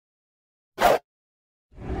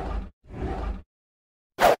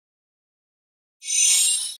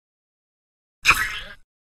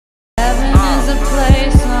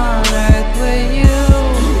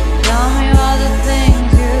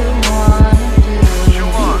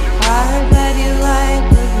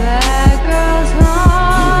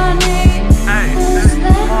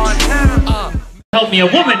help me. A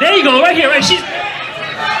woman. There you go. Right here. Right. She's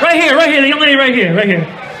right here. Right here. The young lady. Right here. Right here.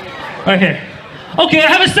 Right here. Okay. I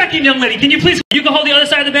have a second young lady. Can you please? You can hold the other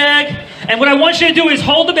side of the bag. And what I want you to do is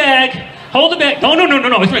hold the bag. Hold the bag. No.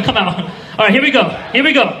 It's gonna come out. All right. Here we go. Here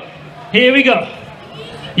we go. Here we go.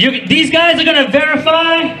 These guys are gonna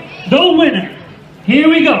verify the winner. Here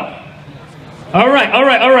we go. All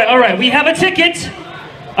right. We have a ticket.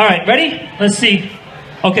 All right, ready? Let's see.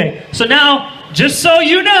 Okay, so now, just so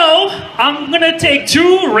you know, I'm gonna take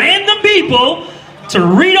two random people to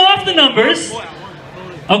read off the numbers.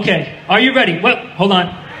 Okay, are you ready? Well, hold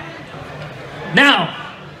on. Now,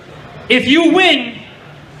 if you win,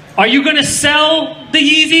 are you gonna sell the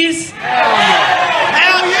Yeezys?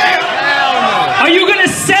 Hell yeah! Are you gonna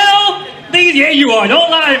sell these? Yeah, you are. Don't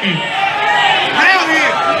lie to me. Hell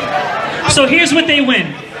yeah! So here's what they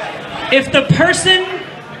win. If the person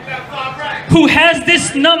who has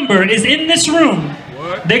this number is in this room,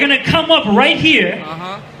 they're gonna come up right here.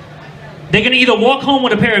 They're gonna either walk home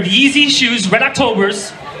with a pair of Yeezy shoes, Red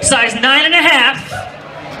Octobers, size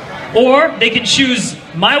 9.5, or they can choose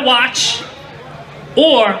my watch,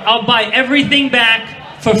 or I'll buy everything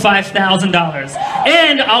back for $5,000.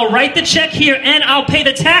 And I'll write the check here and I'll pay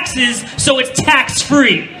the taxes so it's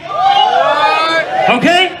tax-free.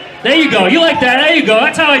 Okay? There you go. You like that? There you go.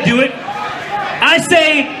 That's how I do it. I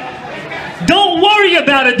say, don't worry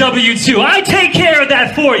about a W-2. I take care of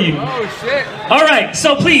that for you. Oh, shit. All right.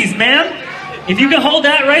 So please, ma'am, if you can hold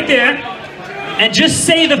that right there and just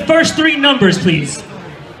say the first three numbers, please.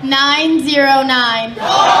 909.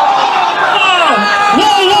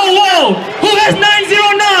 Whoa! Who has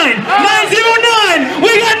 909? 909! We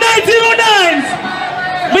got 909s!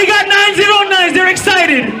 We got 909s! They're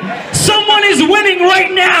excited! Someone is winning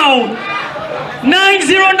right now!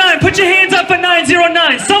 909! Put your hands up for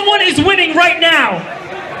 909! Someone is winning right now!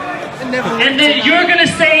 And then you're gonna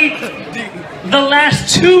say the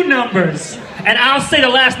last two numbers, and I'll say the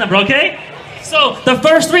last number, okay? So, the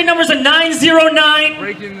first three numbers are 909...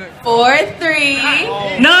 43.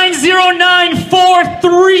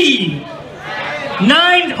 90943.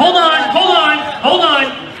 Hold on.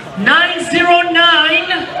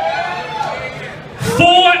 909 4,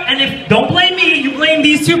 and if don't blame me, you blame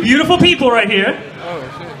these two beautiful people right here.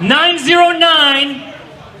 909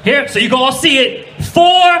 here, so you can all see it.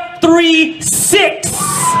 436.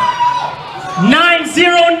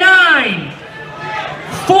 909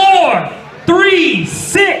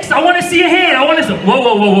 436. I want to see a hand. I want to see.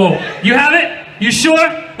 Whoa. You have it? You sure?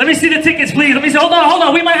 Let me see the tickets, please. Let me see. Hold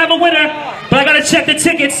on. We might have a winner, but I gotta check the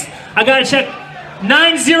tickets. I gotta check.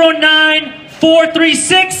 909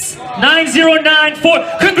 436. 909 4.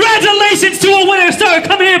 Congratulations to a winner, sir.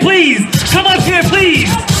 Come here, please. Come up here, please.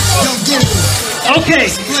 Okay,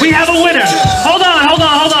 we have a winner. Hold on.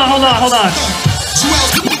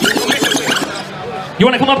 You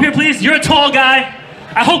want to come up here, please? You're a tall guy.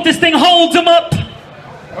 I hope this thing holds him up.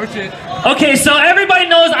 Oh, shit. Okay, so everybody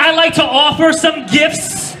knows I like to offer some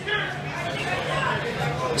gifts.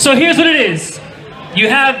 So here's what it is. You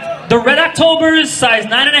have the Red Octobers, size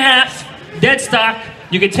 9.5, dead stock.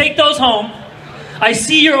 You can take those home. I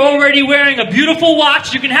see you're already wearing a beautiful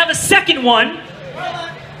watch. You can have a second one.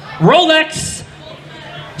 Rolex.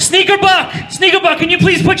 Sneaker Buck, can you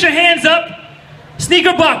please put your hands up?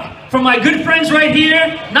 Sneaker Buck. From my good friends right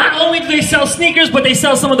here, not only do they sell sneakers, but they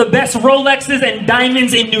sell some of the best Rolexes and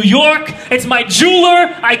diamonds in New York. It's my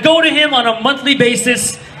jeweler. I go to him on a monthly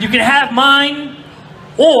basis. You can have mine,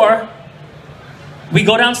 or we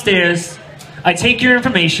go downstairs, I take your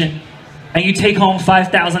information, and you take home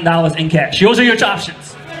 $5,000 in cash. Those are your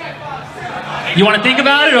options. You want to think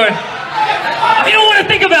about it, or? You don't want to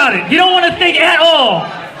think about it. You don't want to think at all.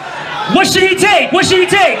 What should he take? What should he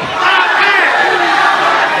take?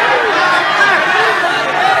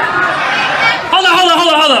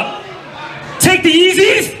 Hold up. Take the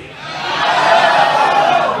Yeezys?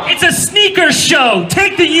 It's a sneaker show.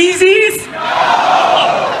 Take the Yeezys?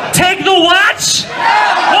 Take the watch?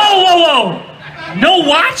 Whoa. No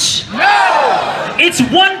watch? No! It's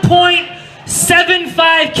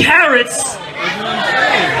 1.75 carats.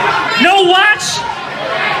 No watch?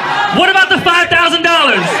 What about the $5,000?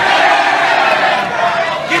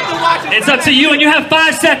 Get the watch. It's up to you, and you have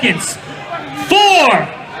 5 seconds. 4,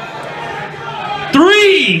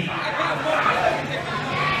 3.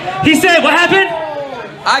 He said, what happened?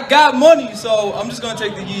 I got money, so I'm just gonna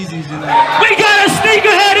take the Yeezys. You know?